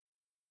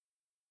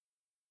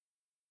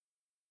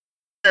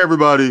Hey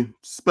everybody,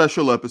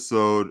 special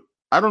episode.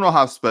 I don't know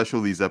how special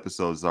these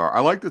episodes are.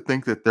 I like to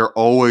think that they're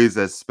always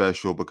as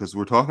special because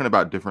we're talking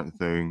about different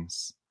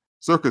things.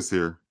 Circus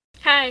here.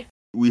 Hi.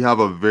 We have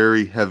a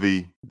very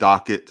heavy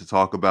docket to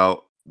talk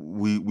about.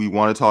 We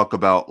want to talk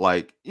about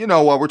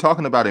while we're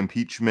talking about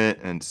impeachment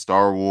and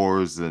Star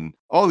Wars and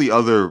all the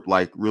other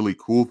like really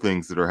cool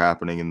things that are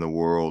happening in the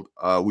world.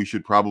 We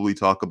should probably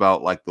talk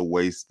about like the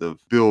waste of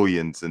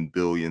billions and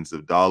billions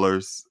of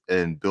dollars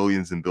and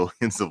billions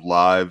of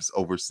lives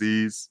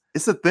overseas.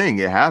 It's a thing.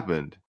 It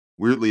happened.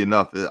 Weirdly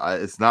enough,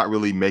 it's not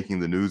really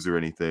making the news or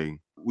anything.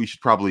 We should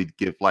probably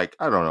give like,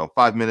 I don't know,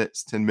 5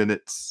 minutes, 10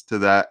 minutes to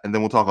that, and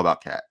then we'll talk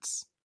about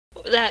cats.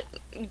 That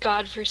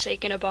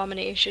godforsaken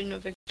abomination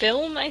of a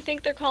film, I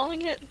think they're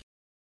calling it.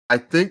 I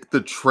think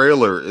the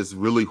trailer is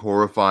really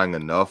horrifying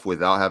enough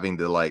without having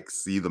to like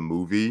see the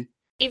movie.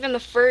 Even the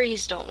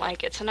furries don't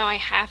like it, so now I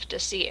have to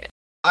see it.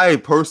 I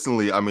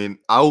personally,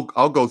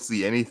 I'll go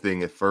see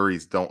anything if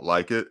furries don't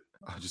like it.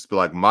 I'll just be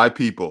like, my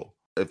people.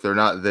 If they're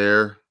not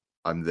there,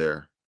 I'm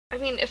there. I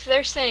mean, if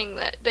they're saying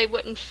that they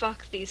wouldn't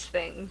fuck these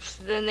things,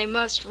 then they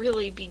must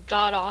really be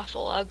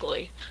god-awful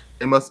ugly.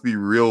 It must be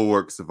real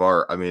works of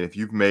art. I mean, if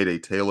you've made a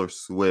Taylor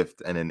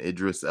Swift and an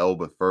Idris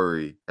Elba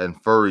furry, and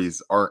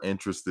furries aren't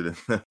interested in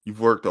them,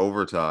 you've worked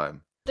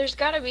overtime. There's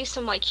gotta be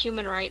some, like,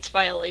 human rights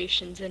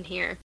violations in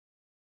here.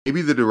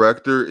 Maybe the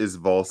director is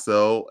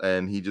Volcel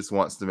and he just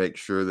wants to make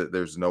sure that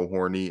there's no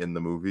horny in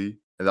the movie.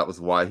 And that was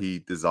why he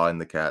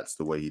designed the cats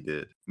the way he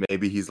did.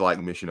 Maybe he's like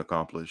mission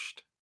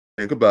accomplished.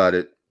 Think about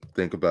it.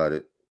 Think about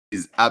it.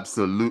 Is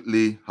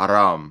absolutely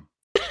haram.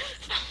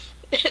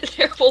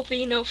 There will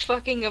be no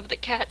fucking of the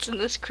cats in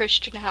this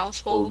Christian Will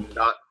household.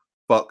 not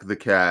fuck the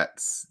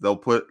cats. They'll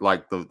put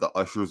like the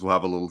ushers will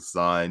have a little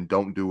sign.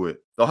 Don't do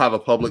it. They'll have a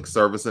public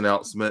service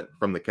announcement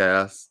from the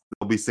cast.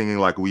 They'll be singing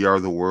like "We Are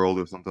the World"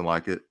 or something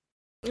like it.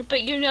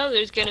 But you know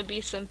there's gonna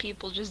be some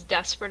people just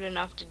desperate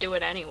enough to do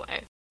it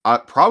anyway.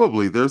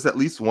 Probably there's at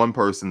least one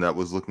person that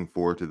was looking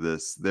forward to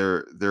this.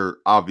 They're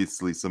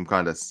obviously some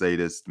kind of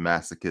sadist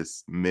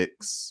masochist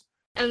mix.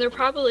 And they're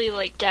probably,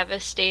 like,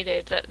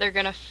 devastated that they're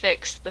gonna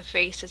fix the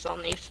faces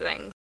on these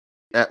things.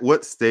 At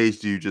what stage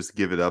do you just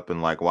give it up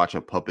and like watch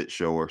a puppet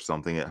show or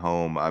something at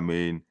home? I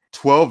mean,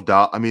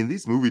 $12. I mean,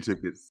 these movie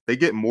tickets they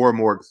get more and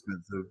more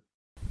expensive.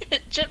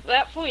 At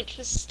that point,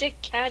 just stick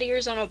cat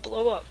ears on a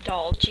blow-up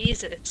doll.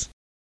 Jesus.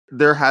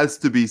 There has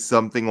to be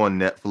something on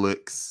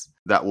Netflix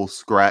that will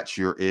scratch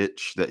your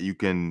itch that you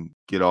can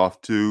get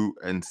off to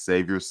and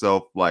save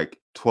yourself like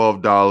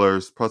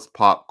 $12 plus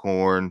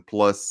popcorn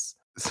plus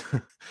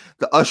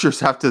the ushers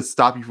have to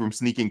stop you from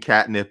sneaking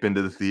catnip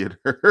into the theater.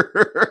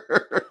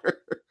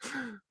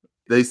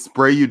 They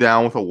spray you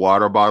down with a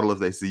water bottle if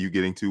they see you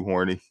getting too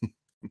horny.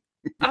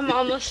 I'm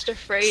almost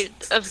afraid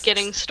of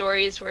getting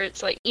stories where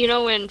it's like, you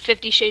know, when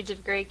 50 Shades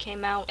of Grey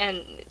came out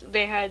and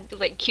they had,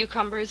 like,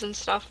 cucumbers and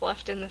stuff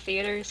left in the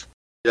theaters?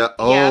 Yeah.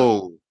 Yeah.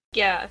 Oh,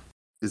 Yeah.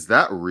 is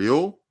that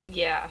real?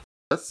 Yeah.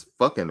 That's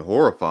fucking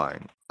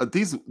horrifying.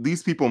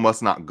 These people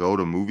must not go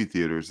to movie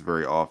theaters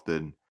very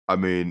often. I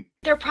mean,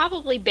 They're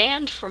probably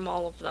banned from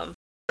all of them.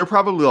 they're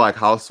probably like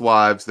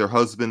housewives. Their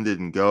husband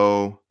didn't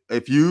go.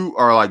 If you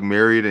are like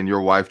married and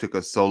your wife took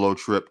a solo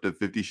trip to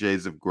 50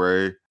 Shades of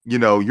Grey, you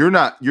know, you're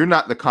not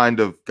the kind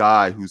of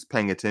guy who's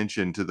paying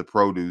attention to the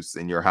produce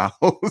in your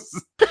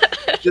house.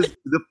 Just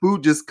the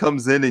food just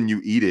comes in and you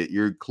eat it.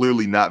 You're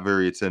clearly not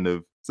very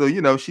attentive. So,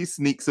 you know, she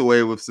sneaks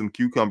away with some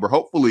cucumber.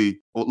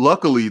 Hopefully, well,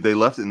 luckily they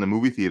left it in the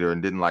movie theater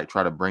and didn't like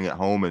try to bring it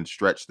home and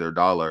stretch their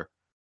dollar.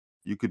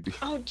 You could be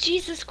Oh,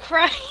 Jesus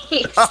Christ.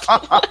 What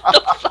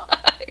the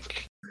fuck?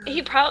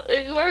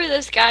 Whoever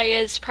this guy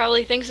is,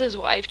 probably thinks his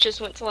wife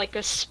just went to, like,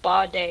 a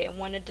spa day and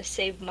wanted to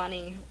save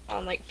money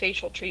on, like,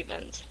 facial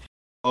treatments.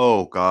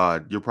 Oh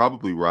god, you're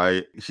probably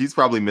right. She's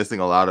probably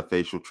missing a lot of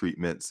facial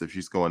treatments if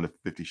she's going to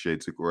 50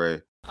 Shades of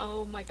Grey.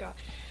 Oh my god.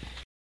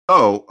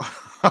 Oh,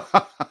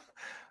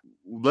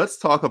 let's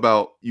talk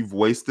about you've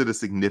wasted a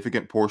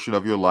significant portion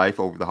of your life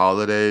over the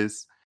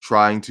holidays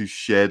trying to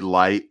shed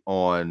light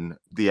on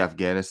the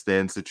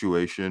Afghanistan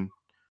situation.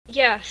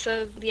 Yeah,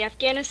 so the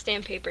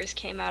Afghanistan Papers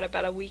came out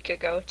about a week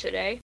ago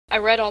today. I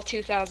read all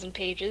 2,000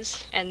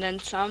 pages, and then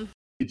some.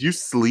 Did you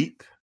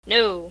sleep?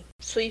 No,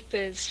 sleep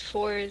is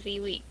for the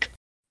weak.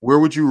 Where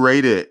would you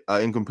rate it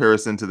in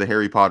comparison to the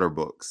Harry Potter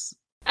books?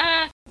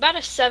 About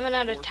a 7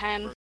 out of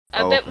 10.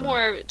 A Oh, bit okay.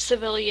 more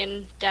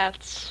civilian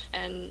deaths,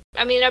 and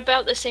I mean,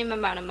 about the same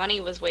amount of money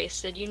was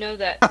wasted. You know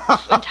that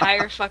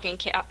entire fucking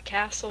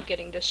castle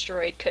getting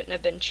destroyed couldn't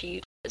have been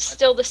cheap. It's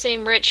still the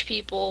same rich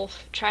people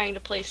trying to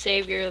play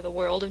savior of the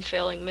world and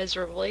failing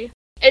miserably.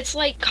 It's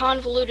like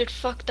convoluted,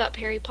 fucked up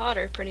Harry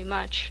Potter, pretty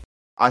much.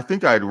 I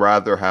think I'd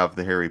rather have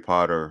the Harry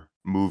Potter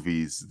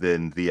movies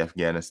than the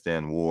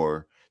Afghanistan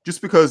war.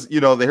 Just because,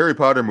 you know, the Harry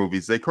Potter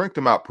movies, they cranked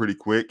them out pretty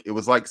quick. It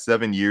was like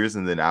 7 years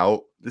and then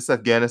out. This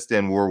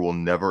Afghanistan war will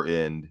never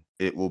end.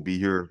 It will be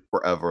here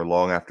forever,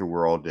 long after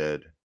we're all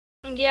dead.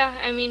 Yeah,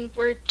 I mean,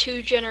 we're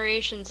 2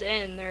 generations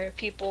in. There are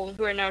people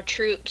who are now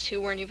troops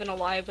who weren't even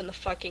alive when the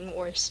fucking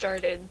war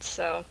started,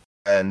 so.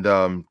 And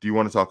do you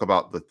want to talk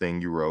about the thing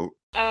you wrote?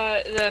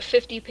 The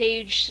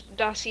 50-page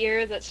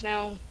dossier that's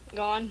now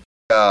gone.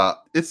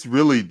 It's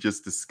really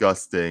just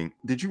disgusting.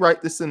 Did you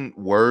write this in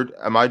Word?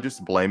 Am I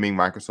just blaming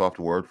Microsoft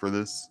Word for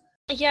this?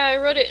 Yeah, I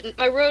wrote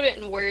it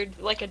in Word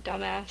like a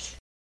dumbass.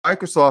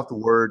 Microsoft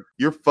Word,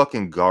 you're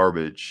fucking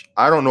garbage.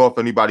 I don't know if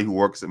anybody who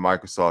works at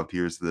Microsoft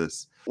hears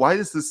this. Why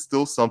is this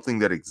still something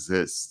that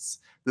exists?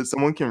 That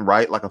someone can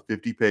write like a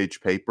 50-page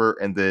paper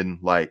and then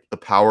like the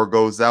power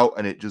goes out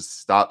and it just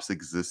stops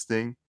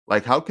existing?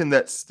 Like, how can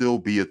that still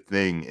be a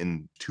thing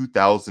in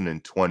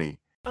 2020?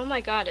 Oh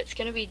my god, it's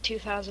gonna be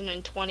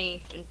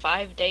 2020 in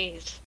 5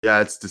 days. Yeah,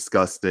 it's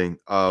disgusting.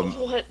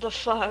 What the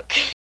fuck?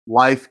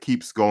 Life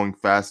keeps going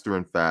faster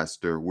and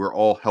faster. We're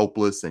all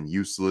helpless and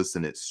useless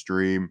and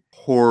extreme.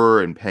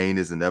 Horror and pain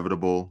is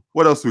inevitable.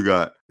 What else we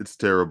got? It's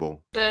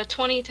terrible. The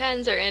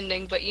 2010s are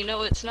ending, but you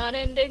know it's not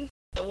ending?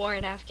 The war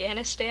in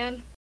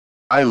Afghanistan.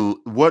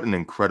 What an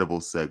incredible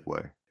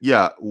segue.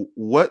 Yeah,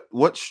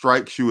 what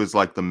strikes you as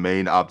like the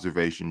main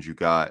observations you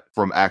got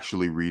from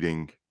actually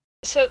reading?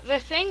 So the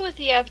thing with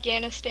the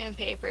Afghanistan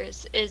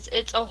Papers is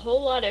it's a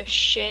whole lot of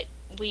shit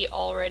we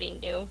already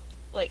knew.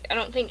 Like, I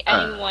don't think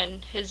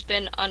anyone has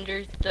been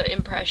under the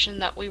impression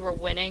that we were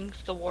winning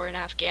the war in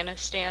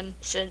Afghanistan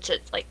since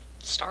it, like,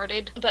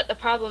 started. But the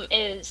problem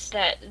is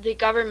that the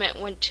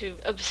government went to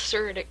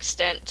absurd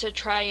extent to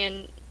try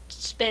and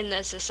spin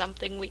this as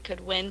something we could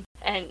win.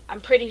 And I'm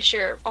pretty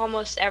sure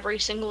almost every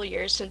single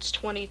year since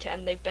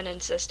 2010 they've been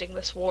insisting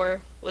this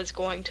war was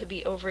going to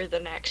be over the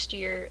next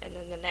year, and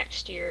then the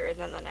next year, and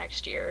then the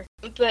next year.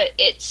 But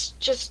it's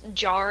just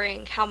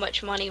jarring how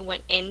much money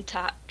went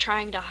into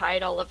trying to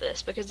hide all of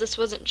this, because this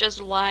wasn't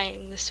just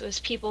lying, this was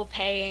people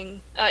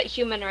paying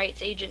human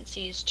rights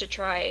agencies to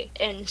try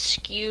and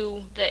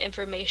skew the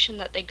information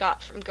that they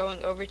got from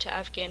going over to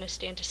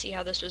Afghanistan to see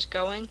how this was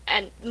going.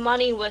 And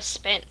money was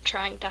spent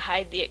trying to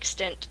hide the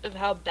extent of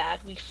how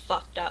bad we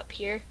fucked up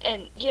here.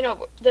 And, you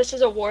know, this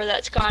is a war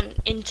that's gone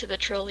into the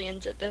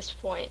trillions at this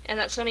point, and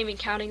that's not even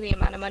counting the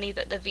amount of money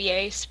that the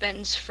VA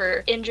spends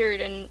for injured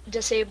and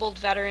disabled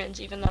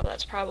veterans, even though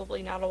that's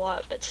probably not a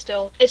lot, but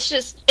still.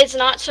 It's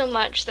not so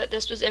much that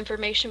this was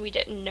information we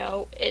didn't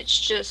know, it's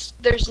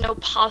just there's no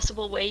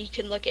possible way you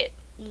can look at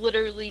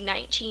literally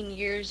 19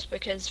 years,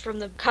 because from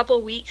the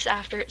couple weeks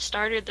after it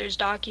started there's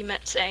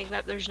documents saying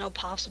that there's no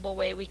possible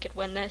way we could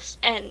win this.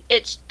 And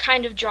it's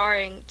kind of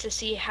jarring to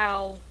see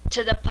how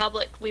to the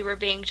public we were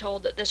being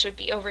told that this would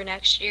be over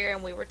next year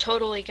and we were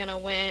totally gonna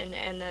win,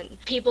 and then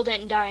people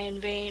didn't die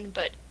in vain,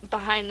 but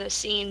behind the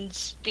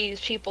scenes these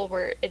people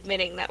were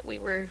admitting that we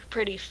were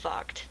pretty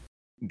fucked.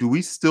 Do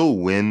we still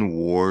win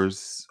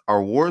wars?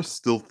 Are wars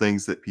still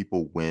things that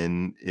people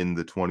win in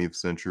the 20th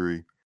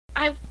century?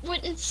 I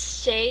wouldn't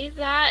say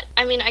that.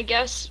 I mean, I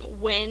guess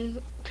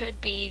win could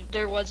be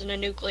there wasn't a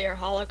nuclear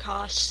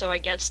holocaust, so I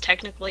guess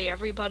technically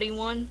everybody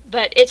won.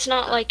 But it's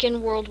not like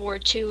in World War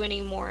II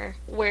anymore,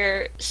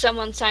 where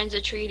someone signs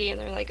a treaty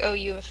and they're like, oh,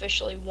 you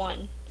officially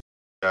won.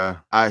 Yeah,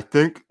 I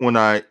think when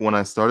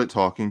I started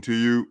talking to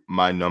you,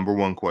 my number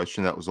one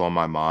question that was on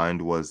my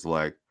mind was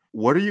like,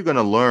 what are you going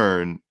to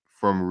learn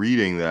from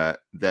reading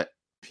that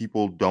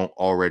people don't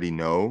already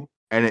know?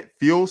 And it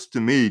feels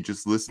to me,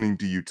 just listening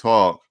to you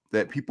talk,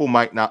 that people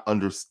might not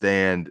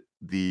understand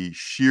the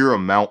sheer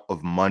amount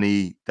of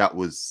money that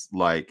was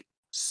like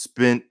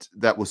spent,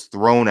 that was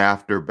thrown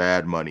after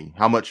bad money.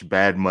 How much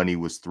bad money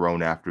was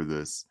thrown after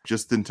this,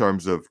 just in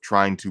terms of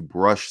trying to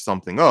brush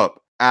something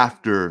up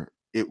after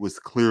it was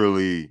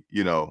clearly,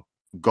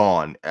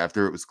 gone,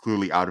 after it was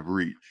clearly out of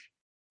reach.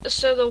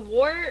 So the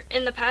war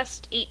in the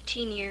past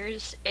 18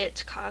 years,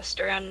 it's cost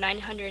around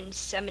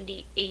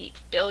 $978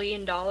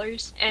 billion,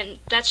 and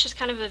that's just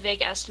kind of a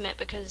vague estimate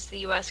because the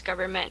US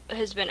government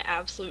has been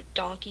absolute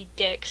donkey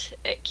dicks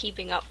at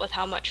keeping up with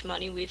how much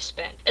money we've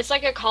spent. It's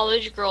like a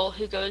college girl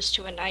who goes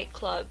to a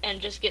nightclub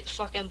and just gets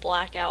fucking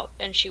blackout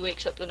and she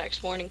wakes up the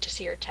next morning to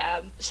see her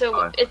tab.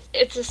 So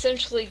it's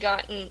essentially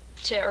gotten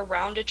to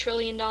around $1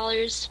 trillion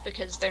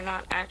because they're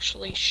not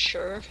actually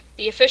sure.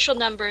 The official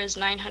number is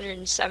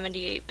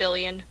 978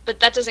 billion, but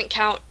that doesn't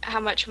count how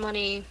much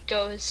money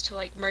goes to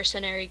like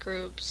mercenary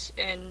groups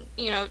and,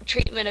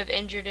 treatment of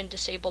injured and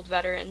disabled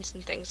veterans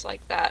and things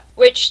like that,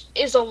 which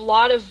is a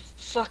lot of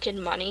fucking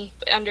money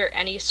under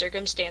any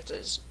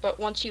circumstances. But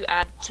once you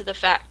add to the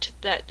fact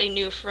that they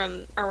knew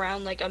from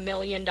around like $1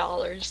 million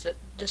that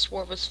this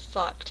war was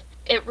fucked,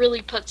 it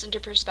really puts into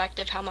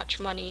perspective how much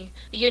money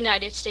the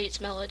United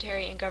States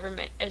military and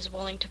government is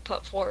willing to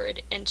put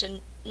forward into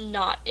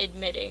not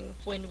admitting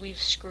when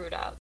we've screwed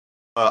up.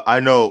 I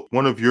know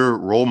one of your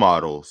role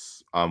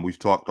models, we've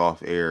talked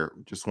off air,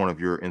 just one of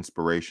your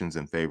inspirations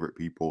and favorite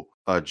people,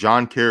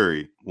 John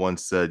Kerry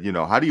once said,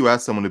 how do you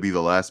ask someone to be the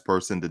last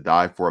person to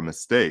die for a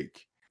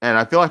mistake? And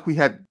I feel like we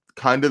had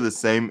kind of the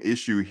same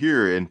issue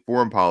here in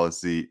foreign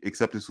policy,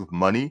 except it's with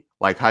money.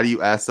 Like, how do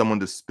you ask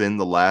someone to spend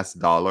the last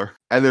dollar?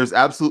 And there's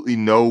absolutely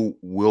no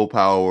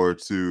willpower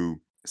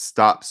to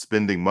stop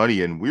spending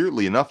money. And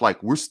weirdly enough,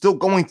 like, we're still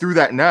going through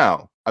that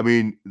now. I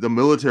mean, the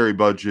military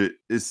budget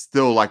is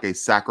still like a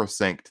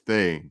sacrosanct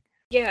thing.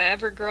 Yeah,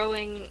 ever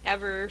growing,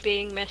 ever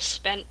being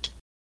misspent.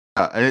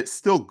 And it's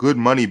still good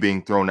money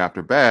being thrown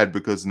after bad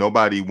because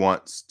nobody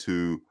wants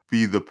to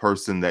be the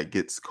person that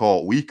gets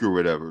called weak or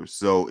whatever.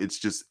 So it's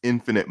just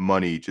infinite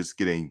money just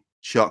getting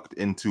chucked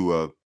into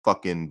a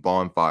fucking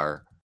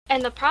bonfire.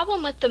 And the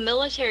problem with the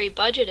military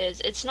budget is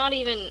it's not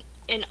even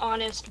an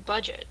honest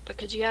budget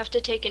because you have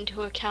to take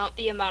into account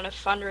the amount of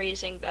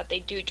fundraising that they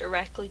do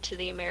directly to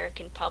the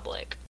American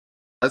public.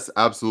 That's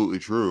absolutely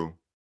true.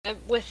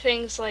 With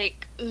things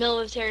like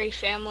military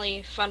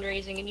family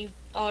fundraising, and you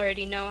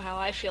already know how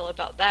I feel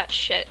about that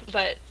shit,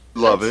 but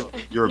Love that's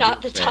it. You're a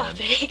not big the fan.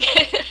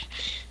 topic.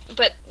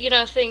 But,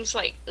 things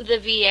like the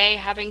VA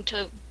having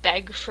to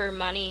beg for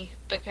money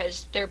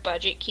because their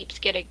budget keeps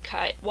getting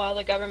cut while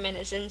the government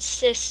is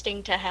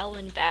insisting to hell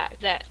and back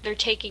that they're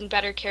taking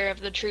better care of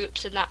the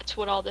troops and that's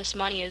what all this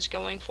money is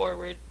going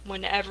forward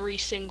when every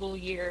single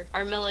year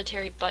our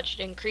military budget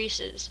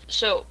increases.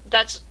 So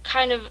that's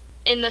kind of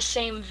in the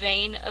same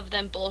vein of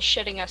them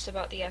bullshitting us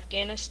about the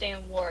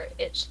Afghanistan war.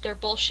 They're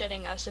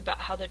bullshitting us about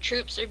how the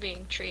troops are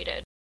being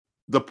treated.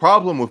 The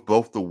problem with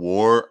both the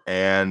war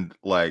and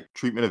like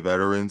treatment of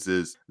veterans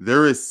is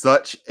there is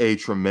such a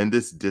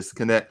tremendous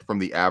disconnect from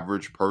the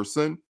average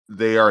person.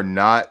 They are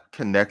not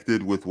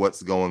connected with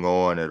what's going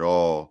on at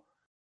all.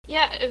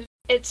 Yeah,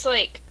 it's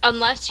like,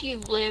 unless you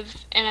live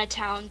in a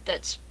town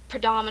that's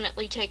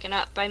predominantly taken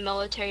up by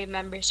military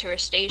members who are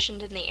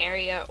stationed in the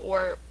area,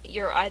 or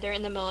you're either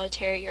in the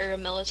military or a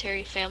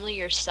military family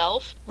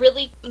yourself,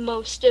 really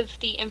most of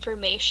the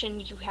information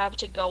you have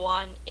to go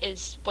on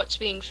is what's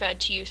being fed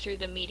to you through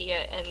the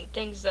media and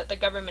things that the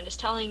government is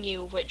telling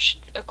you, which,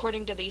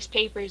 according to these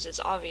papers, is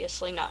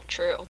obviously not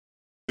true.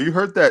 You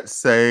heard that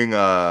saying,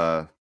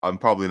 I'm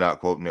probably not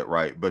quoting it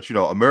right, but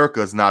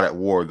America is not at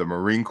war. The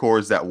Marine Corps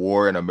is at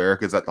war and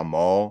America's at the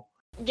mall.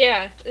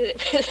 Yeah.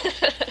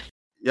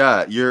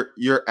 Yeah,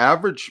 your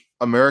average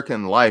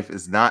American life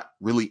is not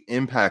really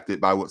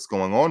impacted by what's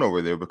going on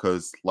over there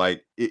because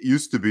like it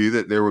used to be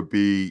that there would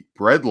be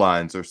bread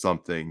lines or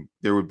something.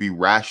 There would be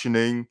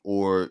rationing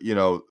or,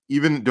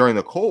 even during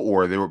the Cold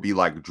War there would be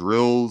like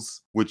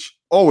drills, which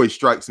always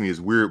strikes me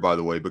as weird by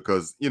the way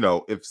because,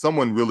 if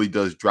someone really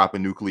does drop a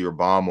nuclear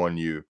bomb on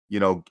you,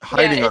 Yeah,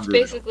 hiding it's under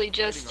basically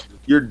just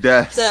your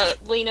desk, the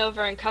lean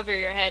over and cover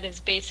your head is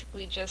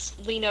basically just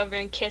lean over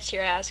and kiss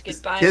your ass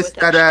just goodbye kiss with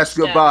that extra ass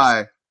steps.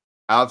 goodbye.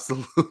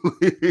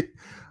 Absolutely.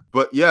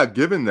 But yeah,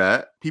 given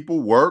that people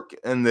work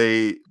and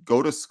they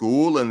go to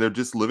school and they're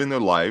just living their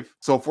life.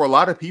 So for a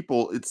lot of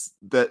people, it's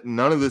that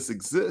none of this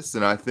exists.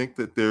 And I think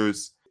that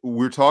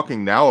we're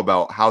talking now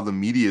about how the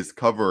media is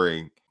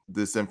covering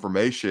this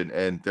information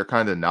and they're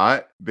kind of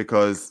not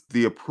because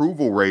the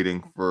approval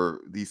rating for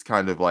these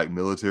kind of like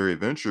military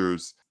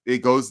adventures,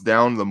 it goes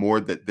down the more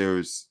that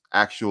there's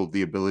actual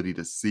the ability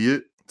to see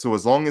it. So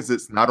as long as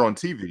it's not on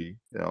TV,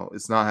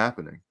 it's not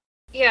happening.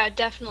 Yeah,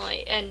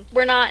 definitely. And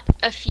we're not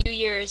a few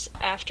years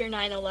after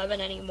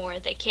 9/11 anymore.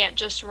 They can't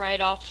just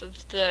write off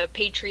of the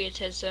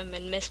patriotism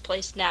and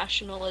misplaced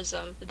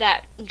nationalism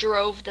that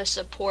drove the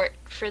support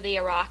for the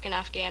Iraq and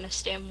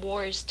Afghanistan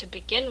wars to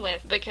begin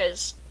with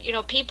because,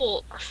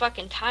 people are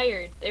fucking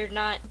tired. They're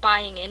not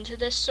buying into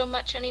this so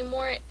much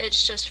anymore.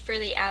 It's just for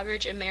the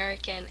average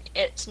American,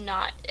 it's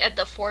not at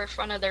the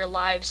forefront of their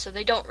lives, so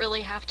they don't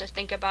really have to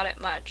think about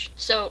it much.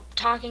 So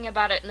talking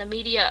about it in the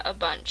media a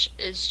bunch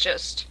is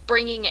just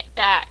bringing it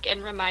back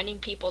and reminding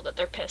people that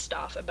they're pissed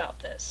off about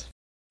this.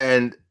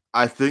 And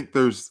I think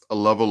there's a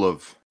level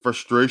of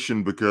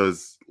frustration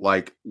because,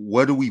 like,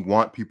 what do we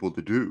want people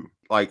to do?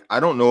 Like, I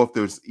don't know if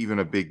there's even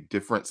a big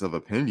difference of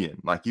opinion.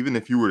 Like, even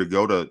if you were to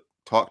go to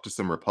talk to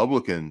some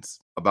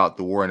Republicans about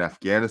the war in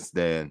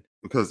Afghanistan,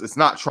 because it's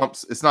not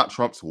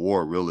Trump's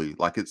war, really.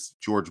 Like, it's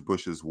George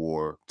Bush's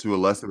war. To a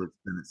lesser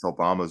extent, it's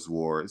Obama's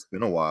war. It's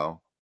been a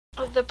while.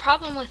 The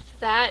problem with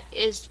that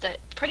is that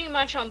pretty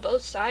much on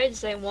both sides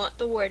they want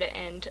the war to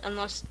end,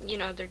 unless,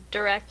 they're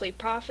directly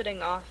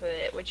profiting off of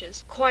it, which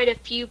is quite a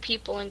few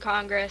people in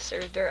Congress,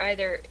 or they're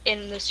either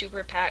in the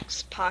super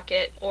PAC's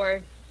pocket,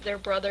 or their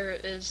brother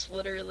is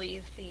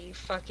literally the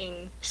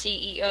fucking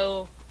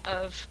CEO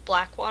of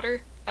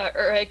Blackwater,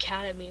 or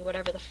Academy,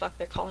 whatever the fuck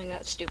they're calling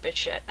that stupid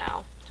shit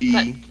now.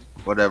 But E,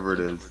 whatever it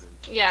is.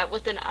 yeah,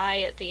 with an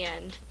I at the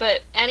end.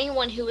 But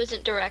anyone who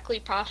isn't directly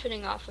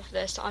profiting off of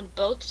this on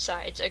both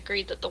sides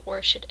agreed that the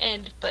war should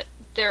end, but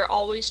they're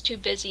always too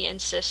busy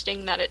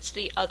insisting that it's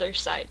the other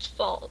side's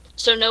fault.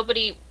 So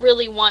nobody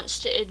really wants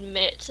to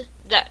admit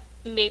that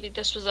maybe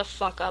this was a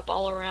fuck up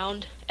all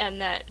around, and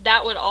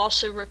that would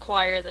also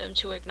require them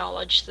to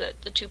acknowledge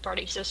that the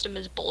two-party system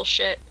is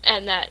bullshit,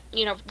 and that,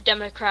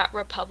 Democrat,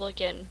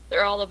 Republican,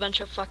 they're all a bunch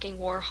of fucking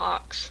war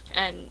hawks.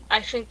 And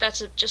I think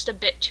that's just a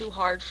bit too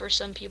hard for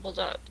some people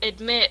to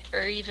admit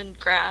or even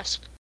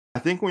grasp. I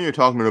think when you're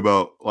talking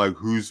about like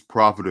who's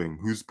profiting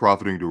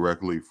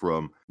directly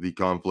from the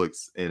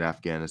conflicts in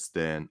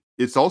Afghanistan,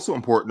 it's also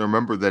important to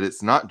remember that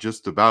it's not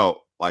just about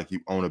like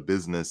you own a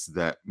business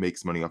that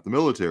makes money off the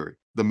military.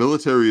 The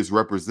military is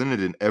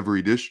represented in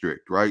every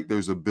district, right?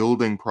 There's a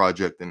building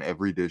project in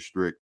every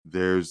district.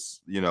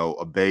 There's,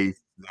 a base.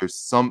 There's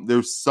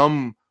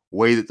some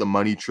way that the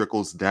money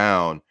trickles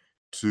down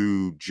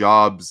to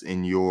jobs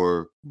in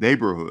your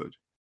neighborhood.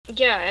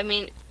 Yeah, I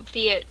mean,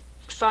 be it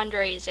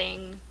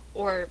fundraising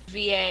or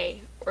VA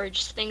or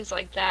just things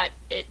like that,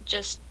 it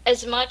just,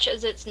 as much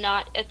as it's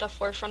not at the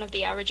forefront of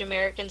the average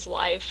American's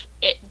life,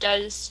 it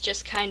does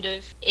just kind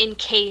of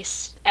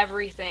encase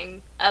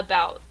everything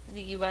about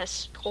the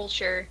US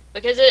culture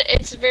because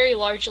it's very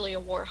largely a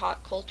war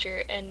hawk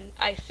culture. And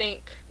I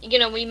think,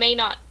 we may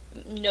not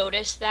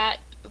notice that,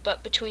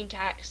 but between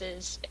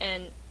taxes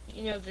and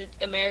the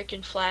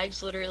American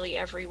flags literally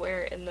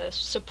everywhere and the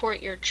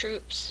support your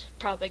troops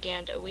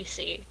propaganda we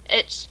see.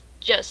 It's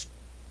just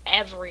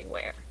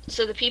everywhere.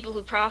 So the people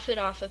who profit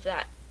off of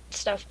that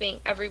stuff being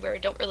everywhere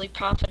don't really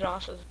profit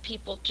off of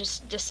people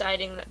just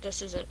deciding that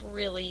this isn't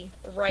really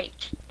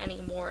right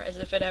anymore as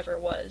if it ever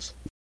was.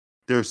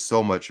 There's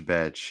so much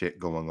bad shit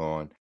going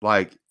on.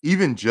 Like,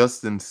 even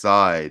just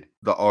inside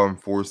the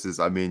armed forces,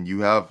 I mean,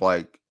 you have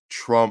like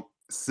Trump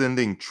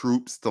sending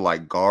troops to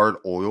like guard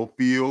oil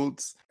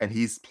fields, and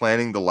he's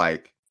planning to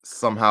like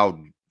somehow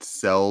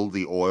sell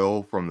the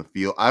oil from the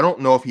field. I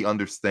don't know if he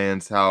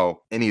understands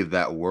how any of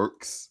that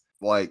works.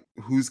 Like,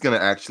 who's gonna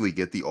actually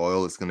get the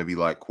oil? It's gonna be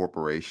like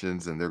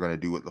corporations, and they're gonna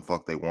do what the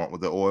fuck they want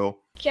with the oil.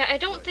 Yeah, I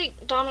don't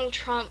think Donald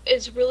Trump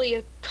is really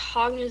a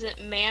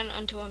cognizant man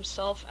unto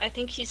himself. I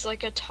think he's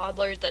like a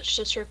toddler that's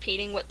just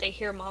repeating what they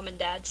hear mom and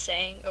dad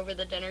saying over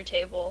the dinner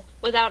table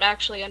without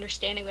actually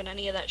understanding what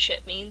any of that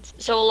shit means.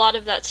 So a lot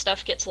of that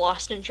stuff gets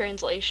lost in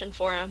translation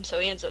for him, so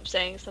he ends up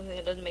saying something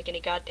that doesn't make any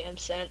goddamn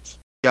sense.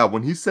 Yeah,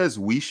 when he says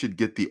we should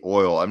get the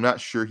oil, I'm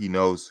not sure he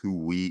knows who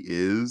we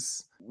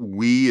is.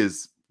 We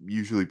is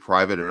usually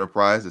private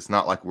enterprise. It's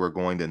not like we're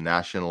going to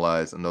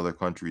nationalize another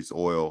country's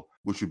oil,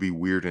 which would be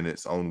weird in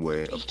its own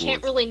way, You of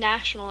can't course. really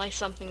nationalize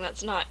something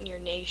that's not in your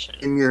nation.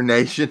 In your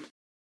nation?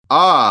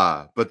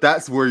 Ah, but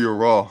that's where you're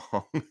wrong.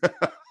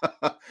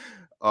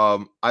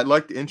 I'd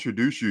like to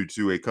introduce you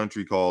to a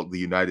country called the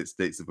United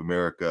States of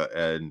America,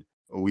 and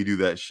we do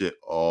that shit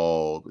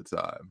all the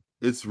time.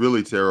 It's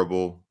really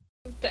terrible.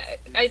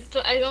 I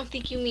don't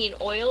think you mean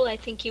oil, I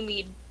think you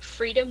mean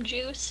freedom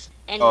juice.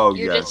 And Oh,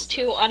 you're just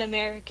yes. too un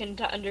American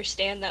to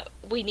understand that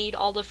we need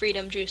all the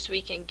freedom juice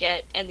we can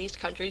get, and these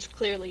countries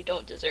clearly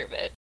don't deserve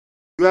it.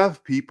 You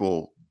have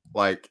people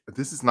like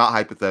this is not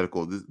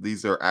hypothetical.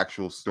 These are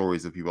actual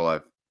stories of people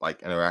I've like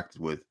interacted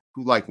with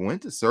who like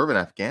went to serve in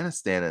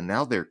Afghanistan and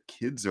now their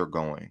kids are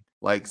going.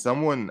 Like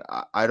someone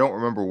I don't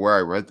remember where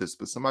I read this,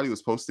 but somebody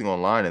was posting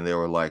online and they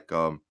were like,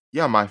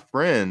 yeah, my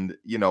friend,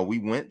 we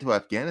went to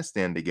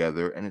Afghanistan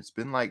together and it's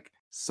been like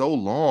so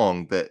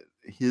long that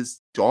his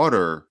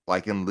daughter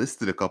like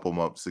enlisted a couple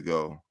months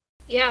ago.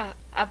 Yeah,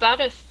 about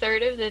a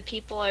third of the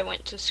people I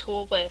went to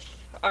school with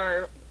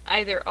are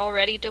either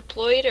already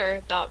deployed or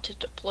about to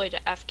deploy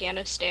to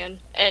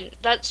Afghanistan. And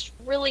that's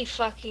really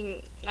fucked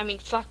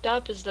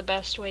up is the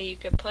best way you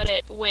could put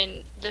it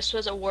when this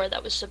was a war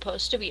that was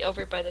supposed to be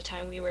over by the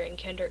time we were in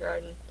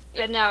kindergarten.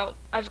 And now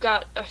I've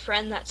got a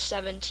friend that's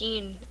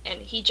 17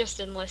 and he just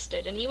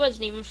enlisted and he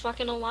wasn't even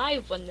fucking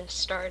alive when this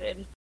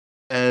started.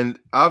 And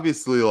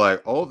obviously,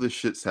 like all this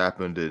shit's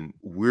happened, and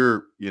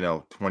we're,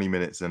 20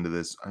 minutes into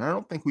this. And I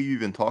don't think we've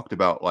even talked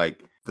about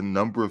like the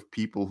number of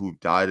people who've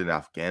died in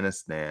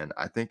Afghanistan.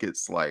 I think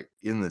it's like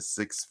in the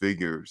six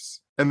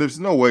figures. And there's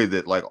no way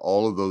that like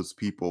all of those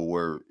people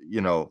were,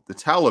 the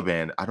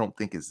Taliban, I don't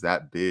think is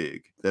that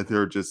big, that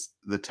they're just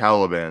the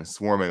Taliban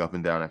swarming up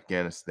and down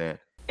Afghanistan.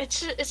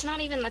 It's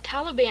not even the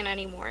Taliban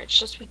anymore. It's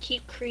just we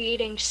keep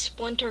creating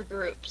splinter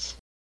groups.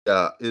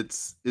 Yeah,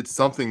 it's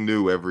something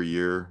new every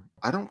year.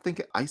 I don't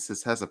think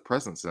ISIS has a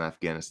presence in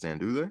Afghanistan,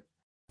 do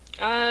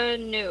they?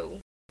 No.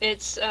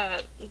 It's,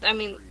 I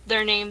mean,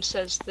 their name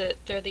says that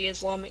they're the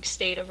Islamic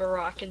State of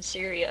Iraq and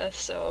Syria,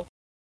 so.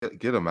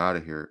 Get them out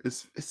of here.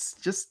 It's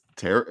just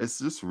it's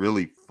just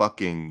really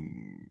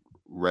fucking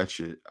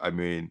wretched. I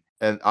mean,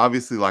 and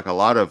obviously like a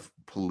lot of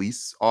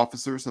police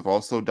officers have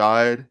also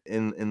died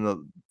in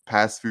the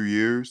past few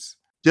years.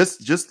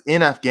 Just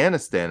in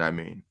Afghanistan, I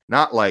mean.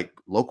 Not like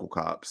local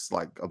cops,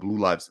 like a Blue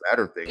Lives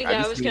Matter thing. I Yeah, I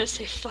just was mean gonna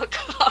say fuck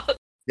off.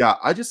 yeah,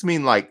 I just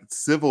mean like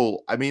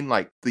civil I mean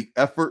like the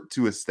effort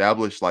to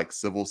establish like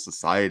civil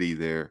society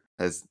there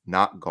has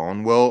not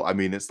gone well. I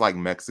mean, it's like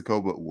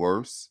Mexico but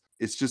worse.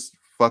 It's just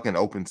fucking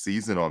open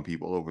season on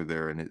people over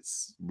there and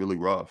it's really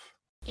rough.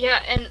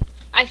 Yeah, and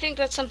I think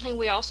that's something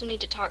we also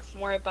need to talk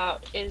more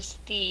about is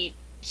the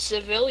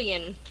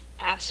civilian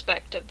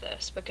aspect of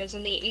this because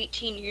in the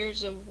 18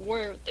 years of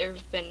war there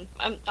have been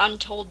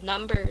untold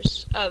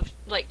numbers of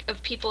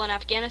people in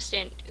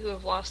Afghanistan who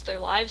have lost their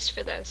lives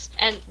for this,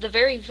 and the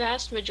very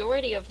vast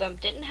majority of them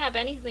didn't have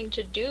anything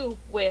to do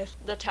with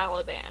the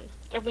Taliban.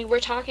 I mean, we're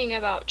talking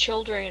about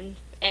children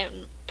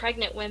and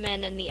pregnant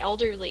women and the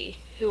elderly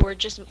who were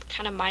just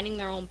kind of minding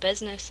their own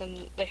business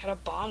and they had a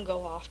bomb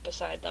go off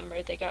beside them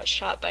or they got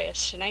shot by a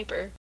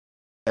sniper.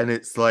 And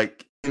it's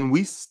like when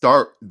we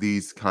start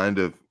these kind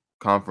of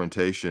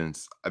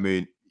confrontations, I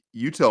mean,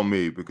 you tell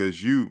me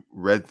because you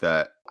read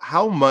that,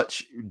 how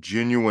much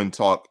genuine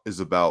talk is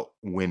about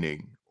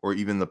winning or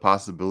even the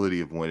possibility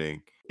of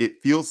winning?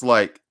 It feels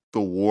like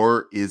the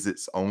war is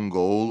its own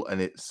goal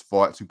and it's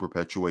fought to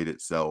perpetuate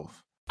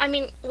itself. I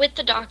mean, with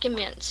the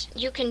documents,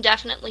 you can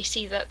definitely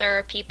see that there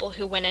are people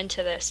who went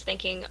into this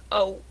thinking,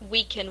 oh,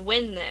 we can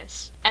win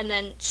this. And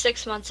then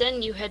 6 months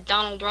in, you had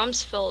Donald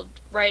Rumsfeld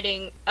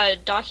writing a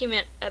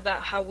document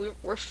about how we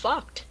were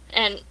fucked.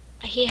 And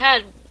he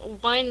had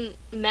one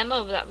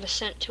memo that was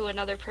sent to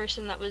another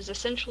person that was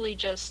essentially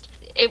just,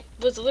 it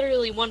was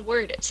literally one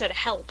word. It said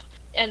help.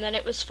 And then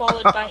it was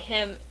followed by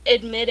him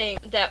admitting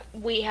that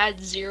we had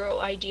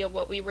zero idea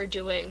what we were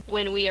doing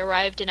when we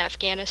arrived in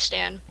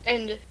Afghanistan.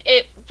 And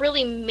it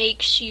really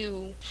makes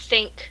you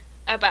think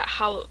about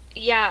how,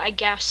 yeah, I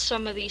guess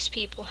some of these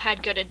people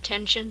had good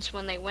intentions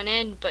when they went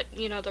in, but,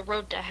 you know, the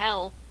road to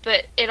hell.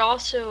 But it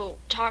also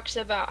talks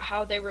about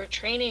how they were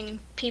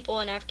training people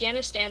in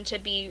Afghanistan to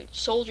be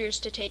soldiers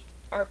to take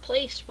our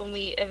place when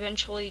we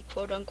eventually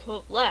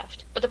quote-unquote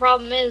left. But the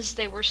problem is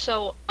they were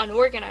so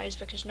unorganized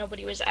because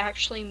nobody was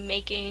actually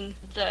making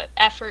the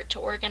effort to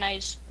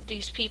organize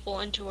these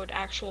people into an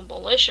actual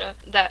militia,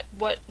 that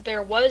what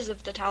there was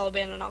of the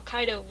Taliban and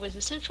Al-Qaeda was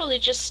essentially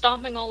just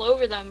stomping all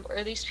over them,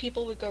 or these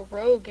people would go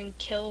rogue and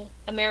kill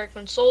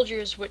American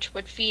soldiers, which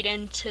would feed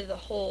into the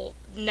whole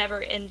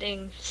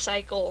never-ending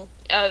cycle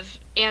of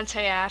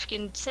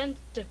anti-Afghan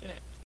sentiment.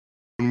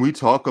 When we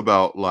talk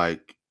about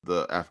like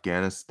the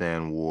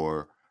Afghanistan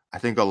war, I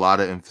think a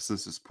lot of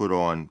emphasis is put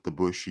on the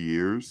Bush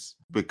years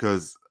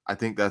because I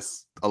think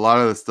that's a lot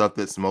of the stuff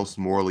that's most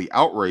morally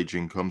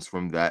outraging comes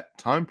from that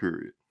time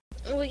period.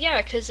 Well,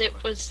 yeah, because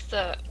it was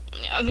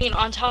I mean,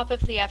 on top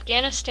of the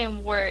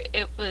Afghanistan war,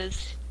 it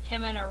was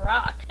him in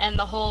Iraq, and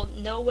the whole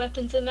no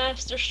weapons of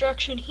mass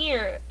destruction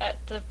here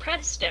at the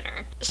press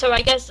dinner. So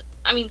I guess,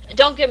 I mean,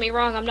 don't get me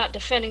wrong, I'm not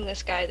defending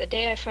this guy. The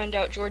day I find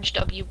out George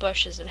W.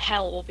 Bush is in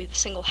hell will be the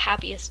single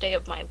happiest day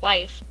of my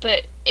life.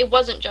 But it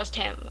wasn't just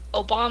him.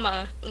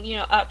 Obama, you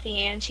know, upped the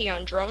ante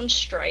on drone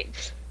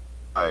strikes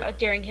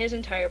during his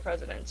entire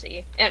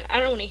presidency. And I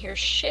don't want to hear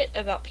shit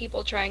about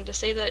people trying to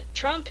say that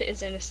Trump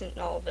is innocent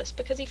in all of this,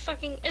 because he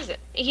fucking isn't.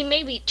 He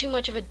may be too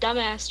much of a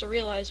dumbass to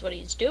realize what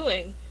he's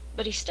doing,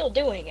 but he's still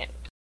doing it.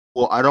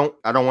 Well, I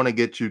don't want to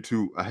get you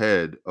too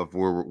ahead of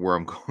where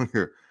I'm going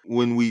here.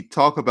 When we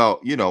talk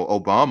about,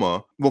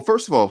 Obama, well,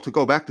 first of all, to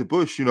go back to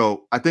Bush,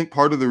 I think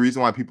part of the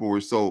reason why people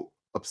were so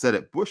upset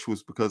at Bush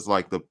was because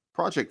like the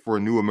Project for a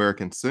New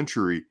American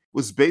Century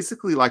was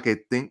basically like a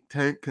think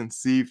tank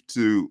conceived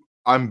to,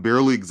 I'm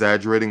barely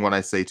exaggerating when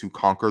I say, to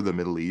conquer the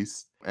Middle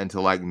East and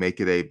to like make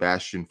it a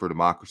bastion for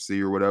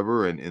democracy or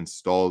whatever and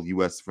install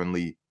US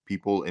friendly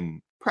people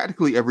in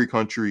practically every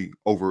country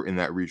over in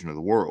that region of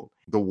the world.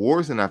 The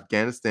wars in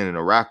Afghanistan and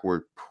Iraq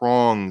were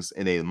prongs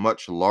in a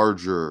much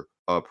larger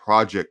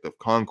project of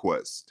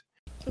conquest.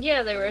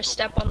 Yeah, they were a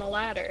step on the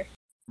ladder.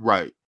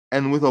 Right.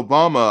 And with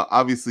Obama,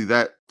 obviously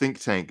that think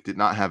tank did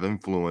not have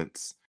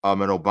influence.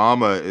 And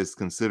Obama is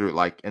considered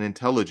like an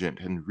intelligent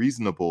and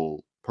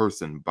reasonable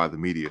person by the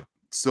media.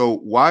 So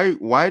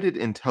why did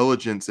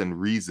intelligence and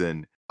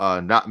reason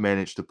not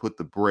manage to put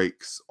the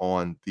brakes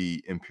on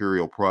the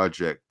imperial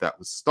project that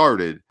was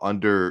started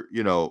under,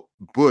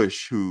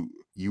 Bush, who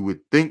you would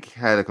think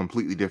had a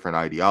completely different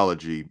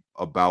ideology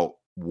about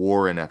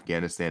war in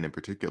Afghanistan in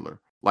particular?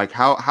 Like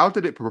how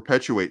did it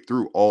perpetuate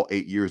through all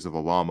 8 years of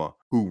Obama,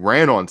 who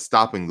ran on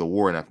stopping the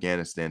war in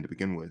Afghanistan to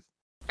begin with?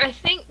 I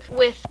think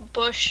with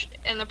Bush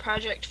and the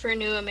Project for a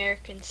New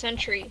American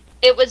Century,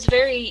 it was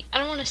very, I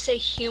don't want to say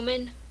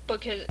human,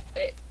 because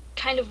it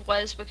kind of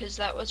was, because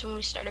that was when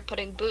we started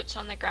putting boots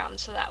on the ground,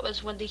 so that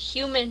was when the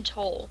human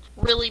toll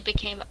really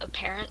became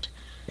apparent.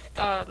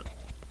 And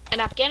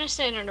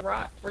Afghanistan and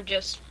Iraq were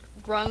just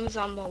rungs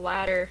on the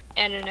ladder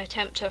in an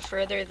attempt to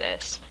further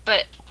this.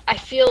 But I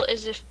feel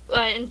as if,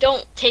 and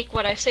don't take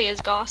what I say as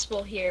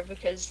gospel here,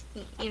 because,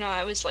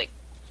 I was like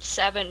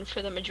 7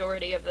 for the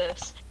majority of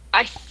this.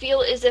 I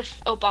feel as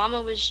if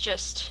Obama was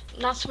just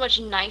not so much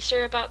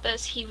nicer about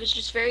this, he was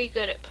just very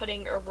good at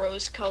putting a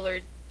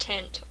rose-colored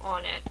tint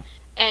on it.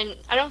 And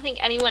I don't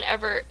think anyone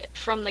ever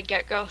from the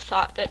get-go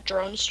thought that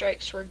drone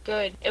strikes were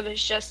good. It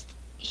was just,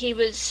 he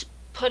was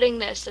putting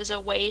this as a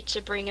way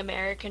to bring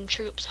American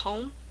troops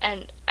home.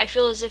 And I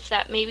feel as if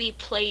that maybe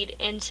played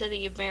into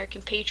the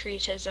American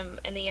patriotism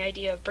and the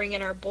idea of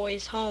bringing our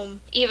boys home,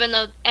 even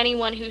though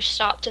anyone who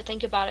stopped to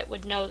think about it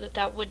would know that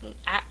that wouldn't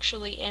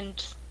actually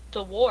end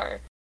the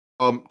war.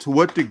 To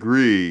what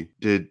degree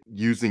did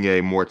using a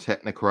more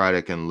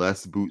technocratic and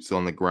less boots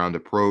on the ground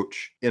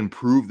approach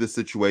improve the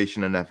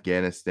situation in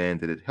Afghanistan?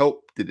 Did it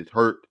help? Did it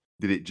hurt?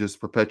 Did it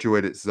just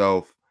perpetuate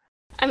itself?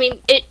 I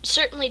mean, it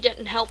certainly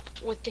didn't help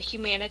with the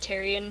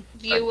humanitarian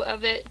view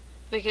of it,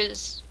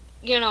 because,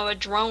 a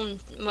drone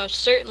most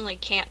certainly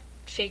can't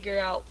figure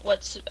out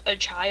what's a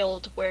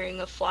child wearing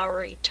a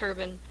flowery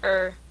turban.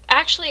 Or,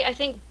 actually, I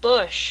think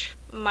Bush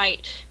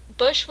might.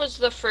 Bush was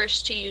the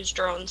first to use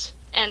drones,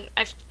 and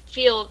I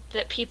feel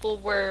that people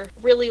were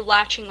really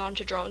latching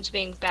onto drones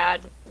being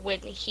bad when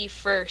he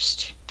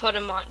first put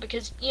them on,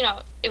 because,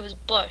 it was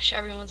Bush.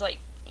 Everyone's like,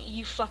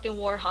 you fucking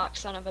warhawk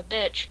son of a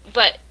bitch.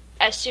 But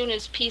as soon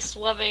as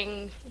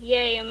peace-loving,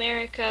 yay,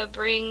 America,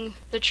 bring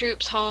the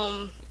troops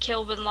home,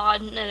 kill bin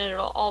Laden and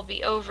it'll all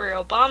be over.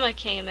 Obama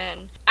came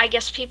in. I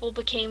guess people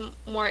became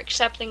more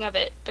accepting of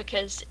it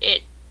because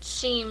it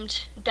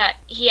seemed that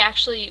he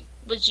actually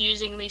was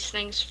using these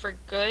things for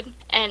good,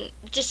 and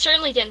it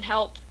certainly didn't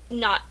help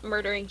not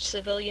murdering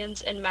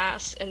civilians en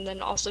masse, and then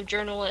also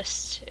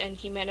journalists and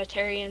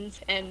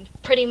humanitarians and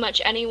pretty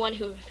much anyone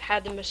who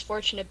had the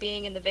misfortune of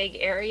being in the vague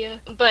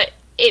area. But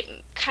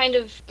it kind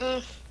of,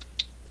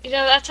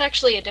 that's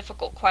actually a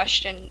difficult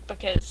question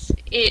because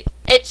it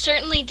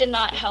certainly did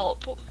not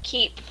help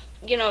keep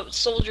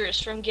soldiers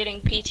from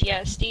getting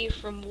PTSD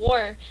from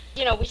war.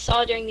 We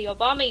saw during the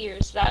Obama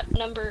years that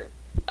number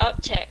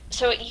uptick.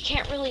 So you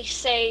can't really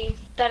say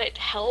that it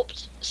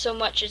helped so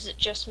much as it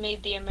just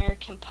made the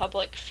American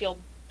public feel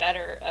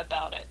better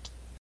about it.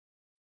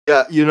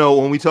 Yeah,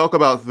 when we talk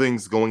about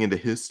things going into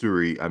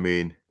history, I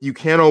mean, you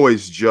can't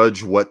always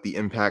judge what the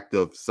impact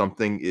of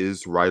something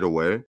is right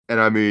away. And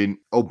I mean,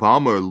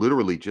 Obama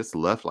literally just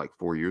left like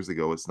 4 years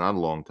ago. It's not a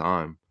long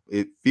time.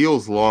 It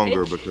feels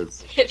longer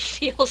because It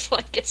feels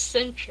like a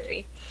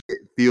century. it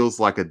feels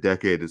like a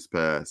decade has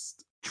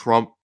passed.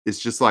 Trump is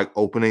just like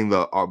opening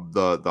the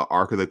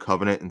Ark of the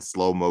Covenant in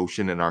slow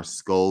motion, and our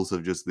skulls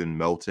have just been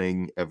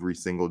melting every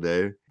single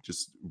day,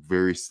 just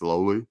very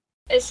slowly.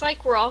 It's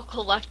like we're all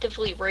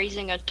collectively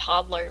raising a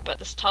toddler, but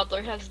this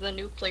toddler has the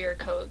nuclear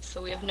code,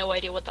 so we have no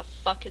idea what the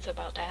fuck is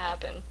about to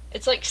happen.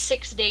 It's like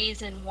 6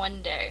 days in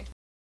one day.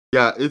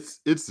 Yeah,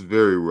 it's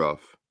very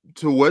rough.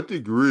 To what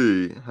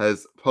degree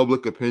has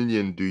public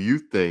opinion, do you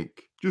think,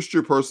 just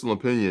your personal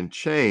opinion,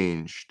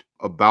 changed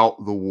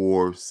about the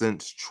war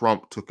since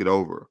Trump took it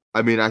over?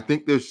 I mean, I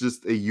think there's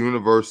just a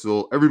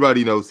universal,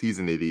 everybody knows he's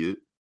an idiot.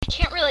 I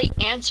can't really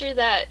answer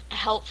that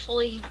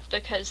helpfully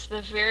because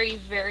the very,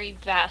 very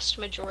vast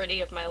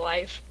majority of my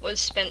life was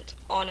spent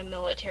on a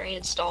military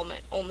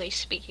installment, only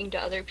speaking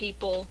to other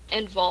people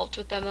involved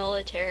with the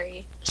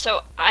military.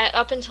 So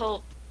up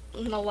until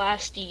the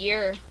last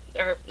year,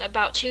 or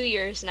about 2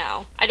 years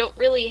now, I don't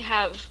really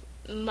have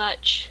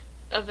much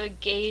of a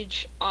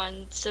gauge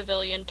on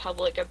civilian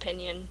public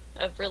opinion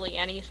of really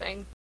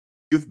anything.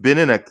 You've been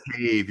in a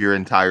cave your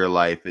entire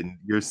life and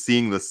you're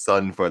seeing the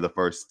sun for the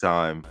first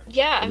time.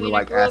 Yeah, I And we're mean, I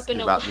like grew up asking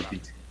in a about the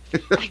details.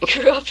 I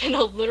grew up in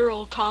a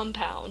literal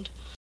compound.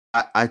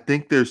 I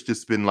think there's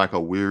just been like a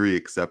weary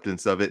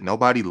acceptance of it.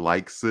 Nobody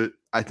likes it.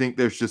 I think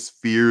there's just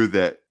fear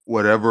that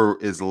whatever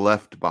is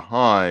left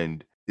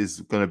behind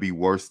is going to be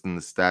worse than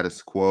the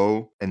status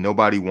quo, and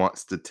nobody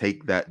wants to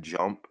take that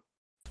jump.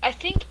 I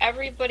think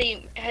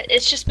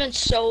it's just been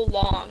so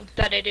long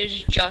that it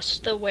is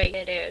just the way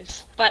it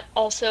is. But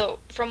also,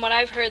 from what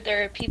I've heard,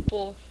 there are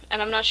people, and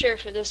I'm not sure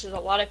if this is a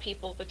lot of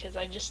people because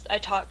I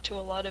talk to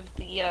a lot of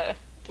the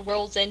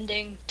world's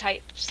ending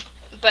types,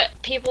 but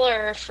people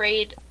are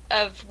afraid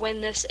of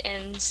when this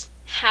ends,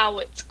 how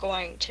it's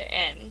going to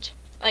end.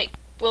 Like,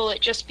 will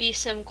it just be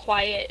some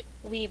quiet,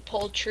 we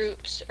pulled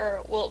troops,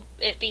 or will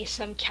it be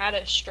some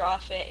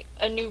catastrophic,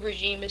 a new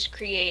regime is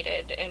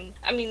created? And,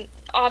 I mean,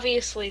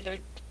 obviously they're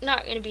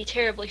not going to be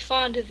terribly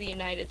fond of the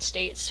United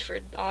States for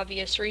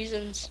obvious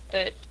reasons,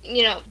 but,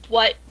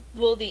 what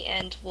will the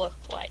end look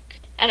like?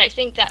 And I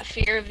think that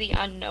fear of the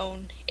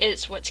unknown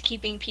is what's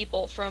keeping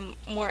people from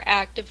more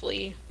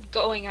actively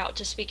going out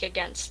to speak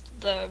against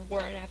the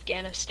war in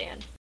Afghanistan.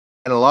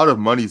 And a lot of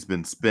money's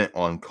been spent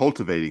on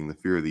cultivating the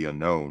fear of the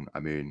unknown. I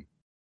mean,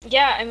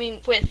 Yeah, I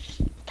mean,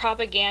 with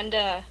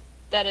propaganda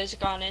that has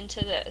gone into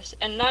this,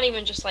 and not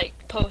even just like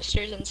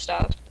posters and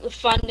stuff,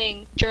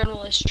 funding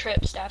journalist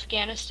trips to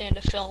Afghanistan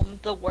to film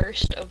the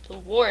worst of the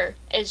war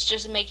is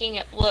just making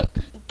it look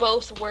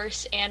both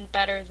worse and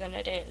better than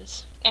it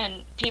is.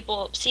 And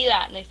people see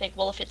that and they think,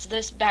 well, if it's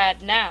this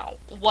bad now,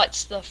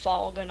 what's the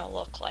fall gonna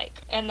look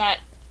like? And that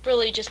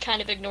really just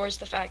kind of ignores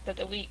the fact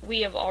that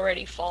we have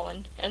already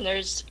fallen. And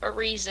there's a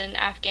reason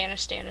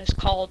Afghanistan is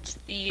called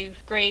the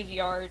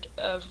graveyard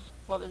of,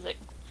 what was it?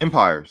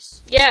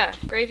 empires. Yeah,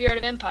 graveyard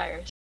of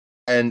empires.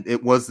 And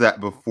it was that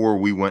before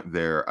we went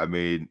there. I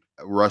mean,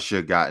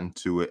 Russia got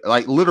into it.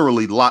 Like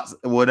literally lots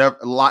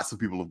of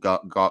people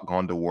have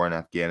gone to war in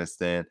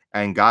Afghanistan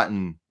and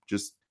gotten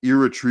just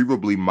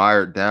irretrievably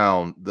mired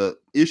down. The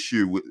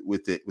issue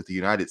with the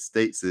United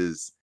States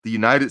is the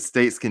United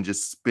States can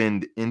just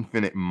spend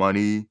infinite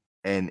money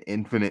and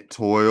infinite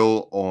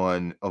toil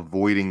on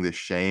avoiding the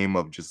shame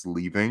of just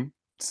leaving.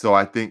 So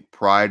I think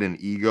pride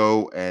and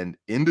ego and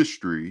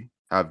industry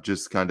have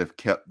just kind of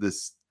kept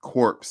this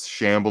corpse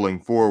shambling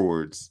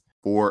forwards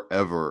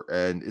forever.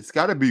 And it's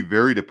got to be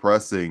very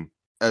depressing.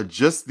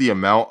 Just the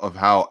amount of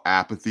how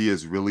apathy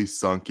has really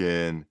sunk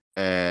in.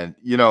 And,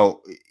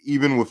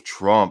 even with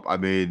Trump, I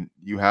mean,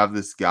 you have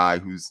this guy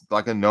who's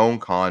like a known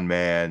con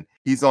man.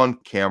 He's on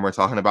camera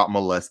talking about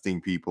molesting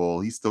people.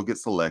 He still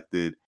gets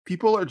elected.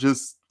 People are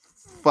just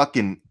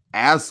fucking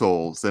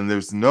assholes. And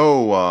there's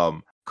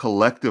no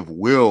collective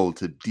will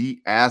to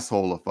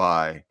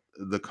de-assholeify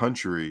the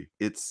country.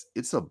 It's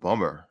a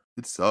bummer.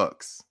 It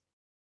sucks.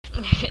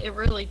 It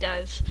really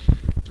does.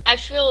 I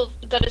feel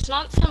that it's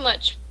not so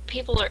much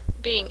people are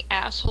being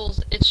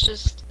assholes, it's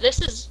just,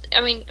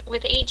 I mean,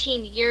 with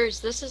 18 years,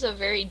 this is a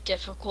very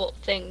difficult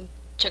thing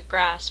to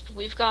grasp.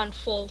 We've gone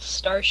full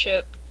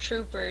Starship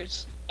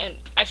Troopers, and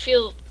I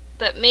feel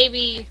that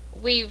maybe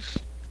we've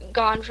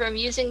gone from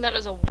using that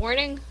as a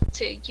warning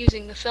to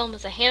using the film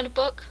as a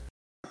handbook.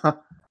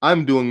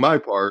 I'm doing my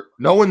part.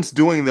 No one's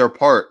doing their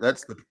part.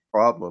 That's the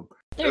problem.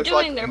 They're There's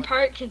like doing their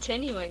part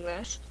continuing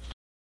this.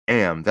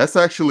 damn, that's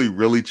actually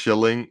really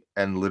chilling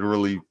and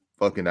literally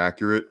fucking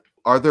accurate.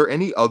 Are there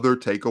any other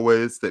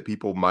takeaways that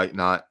people might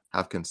not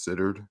have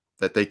considered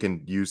that they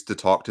can use to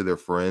talk to their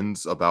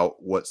friends about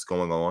what's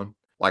going on?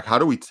 Like how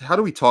do we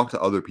talk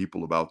to other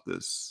people about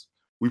this?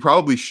 We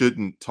probably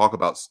shouldn't talk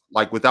about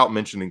like without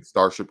mentioning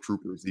Starship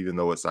Troopers, even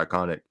though it's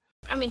iconic.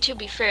 I mean, to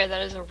be fair,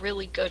 that is a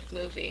really good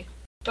movie.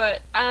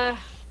 But,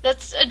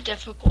 that's a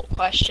difficult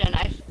question.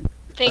 I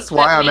think That's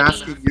why that I'm maybe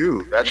asking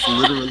you. That's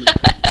literally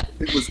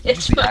if it was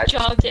it's easy, my I'd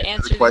job to answer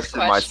answer the these question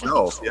questions.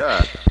 myself.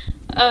 Yeah.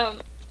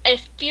 I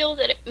feel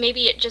that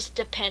maybe it just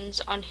depends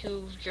on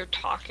who you're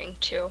talking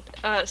to.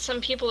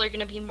 Some people are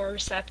going to be more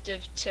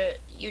receptive to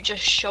you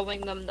just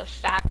showing them the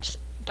facts,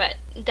 but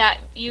that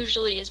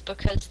usually is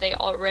because they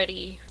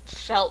already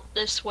felt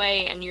this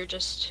way and you're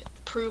just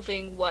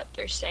proving what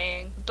they're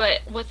saying. But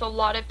with a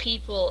lot of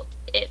people,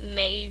 it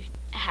may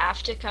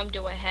have to come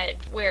to a head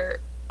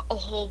where a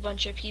whole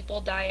bunch of people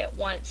die at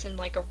once in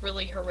like a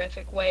really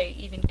horrific way,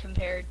 even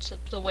compared to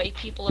the way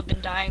people have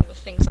been dying with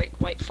things like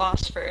white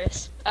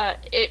phosphorus.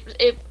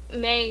 It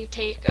may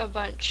take a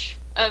bunch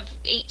of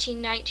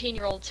 18,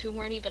 19-year-olds who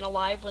weren't even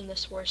alive when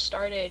this war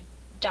started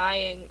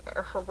dying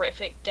a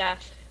horrific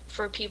death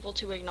for people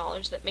to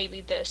acknowledge that maybe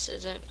this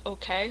isn't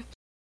okay.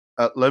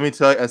 Let me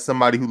tell you, as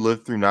somebody who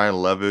lived through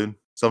 9/11,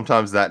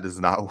 sometimes that does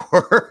not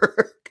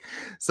work.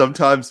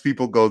 Sometimes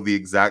people go the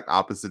exact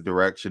opposite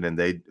direction and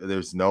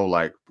there's no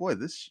like, boy,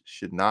 this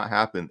should not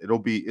happen. It'll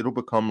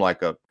become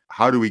like a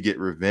how do we get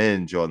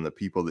revenge on the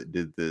people that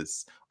did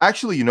this?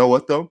 Actually, you know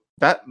what though?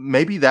 That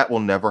maybe that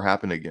will never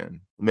happen again.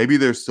 Maybe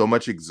there's so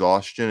much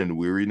exhaustion and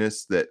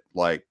weariness that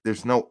like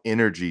there's no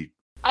energy.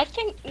 I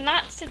think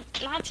not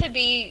to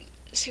be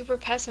super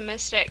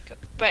pessimistic,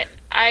 but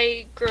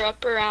I grew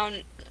up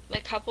around a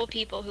couple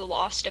people who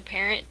lost a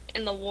parent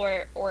in the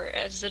war or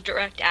as the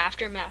direct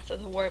aftermath of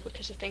the war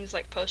because of things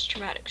like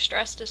post-traumatic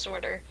stress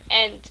disorder,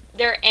 and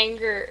their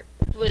anger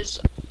was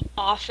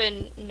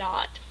often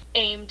not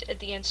aimed at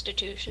the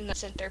institution that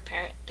sent their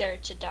parent there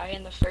to die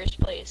in the first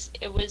place.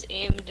 It was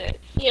aimed at,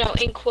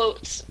 in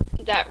quotes,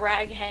 that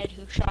raghead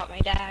who shot my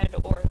dad,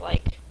 or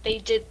like, they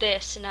did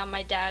this and now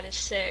my dad is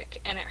sick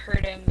and it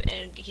hurt him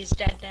and he's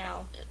dead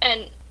now.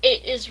 And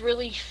it is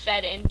really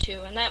fed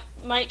into, and that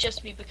might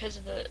just be because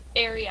of the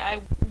area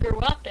I grew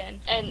up in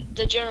and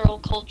the general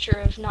culture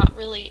of not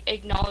really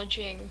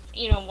acknowledging,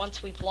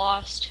 once we've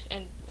lost,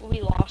 and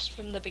we lost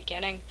from the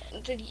beginning.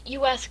 The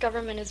US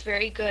government is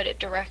very good at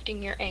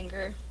directing your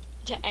anger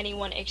to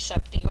anyone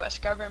except the US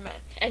government.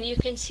 And you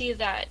can see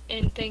that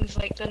in things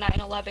like the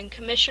 9/11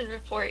 Commission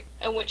report,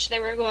 in which they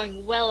were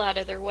going well out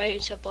of their way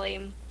to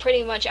blame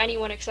pretty much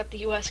anyone except the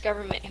US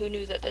government who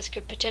knew that this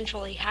could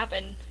potentially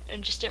happen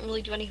and just didn't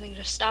really do anything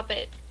to stop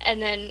it. And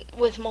then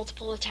with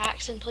multiple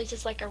attacks in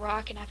places like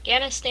Iraq and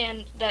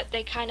Afghanistan that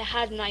they kind of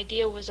had an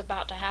idea was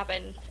about to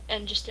happen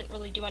and just didn't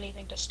really do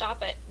anything to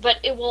stop it. But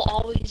it will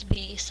always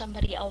be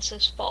somebody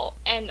else's fault.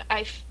 And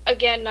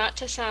again, not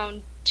to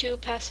sound too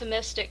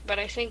pessimistic, but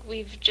I think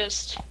we've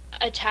just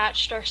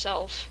attached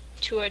ourselves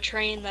to a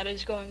train that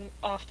is going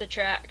off the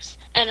tracks.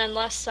 And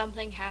unless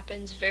something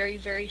happens very,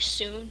 very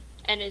soon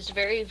and is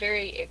very,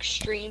 very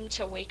extreme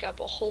to wake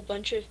up a whole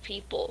bunch of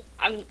people,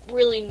 I'm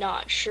really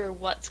not sure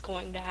what's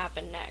going to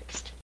happen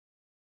next.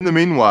 In the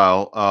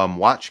meanwhile,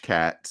 watch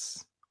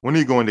Cats. When are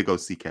you going to go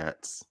see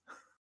Cats?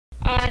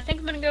 I think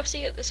I'm gonna go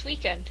see it this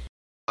weekend.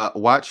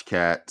 Watch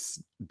Cats.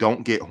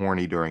 Don't get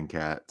horny during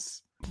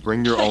Cats.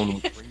 Bring your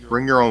own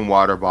bring your own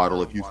water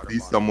bottle. If you see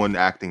someone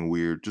acting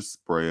weird, just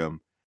spray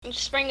them.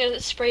 Just bring a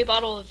spray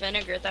bottle of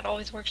vinegar. That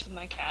always works with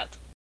my cat.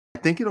 I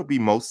think it'll be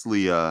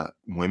mostly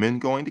women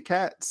going to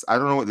Cats. I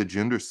don't know what the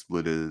gender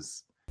split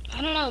is.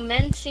 I don't know,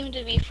 men seem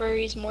to be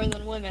furries more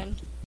than women.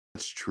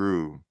 That's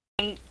true.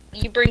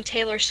 You bring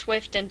Taylor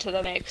Swift into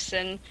the mix,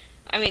 and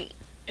I mean,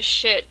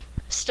 shit,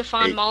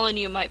 Stefan Hey,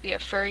 Molyneux might be a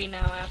furry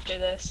now after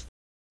this.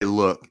 hey,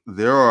 look,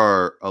 there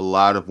are a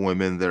lot of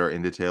women that are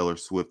into Taylor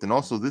Swift, and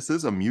also this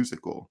is a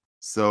musical.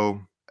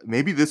 So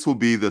maybe this will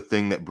be the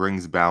thing that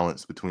brings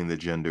balance between the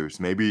genders.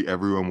 Maybe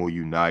everyone will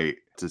unite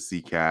to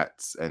see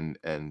Cats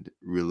and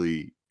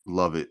really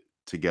love it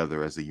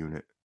together as a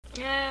unit.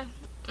 Yeah,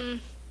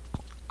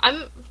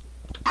 I'm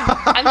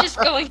I'm just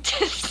going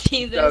to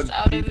see this Sound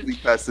out of deeply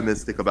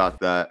pessimistic about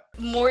that.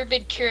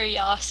 morbid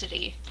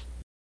curiosity.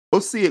 Go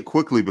see it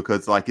quickly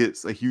because like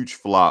it's a huge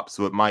flop,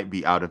 so it might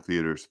be out of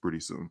theaters pretty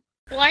soon.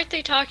 Well, aren't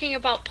they talking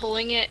about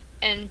pulling it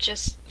and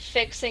just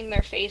fixing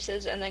their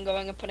faces and then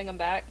going and putting them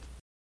back?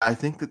 I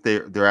think that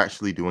they're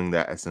actually doing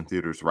that at some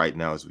theaters right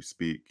now as we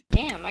speak.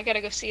 Damn, I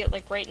gotta go see it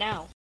like right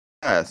now.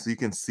 Yeah, so you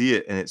can see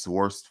it in its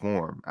worst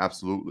form.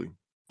 Absolutely.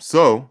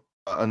 So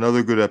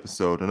Another good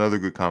episode, another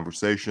good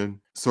conversation.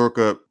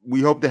 Sorka,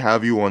 we hope to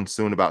have you on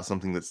soon about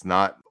something that's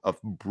not a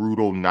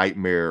brutal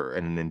nightmare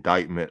and an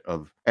indictment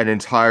of an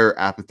entire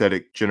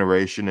apathetic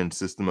generation and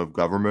system of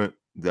government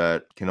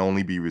that can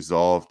only be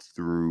resolved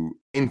through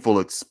in full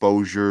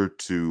exposure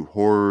to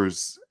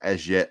horrors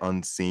as yet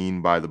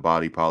unseen by the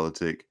body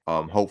politic.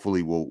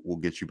 Hopefully we'll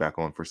get you back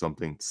on for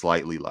something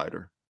slightly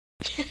lighter.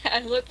 I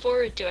look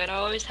forward to it. I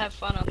always have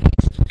fun on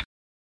these.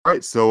 All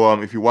right, so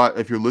if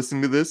you're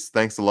listening to this,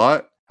 thanks a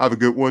lot. Have a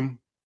good one.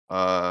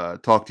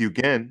 Talk to you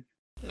again.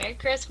 Merry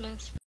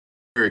Christmas.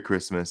 Merry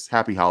Christmas,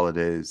 happy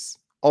holidays,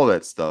 all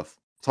that stuff.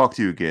 Talk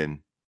to you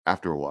again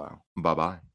after a while. Bye bye.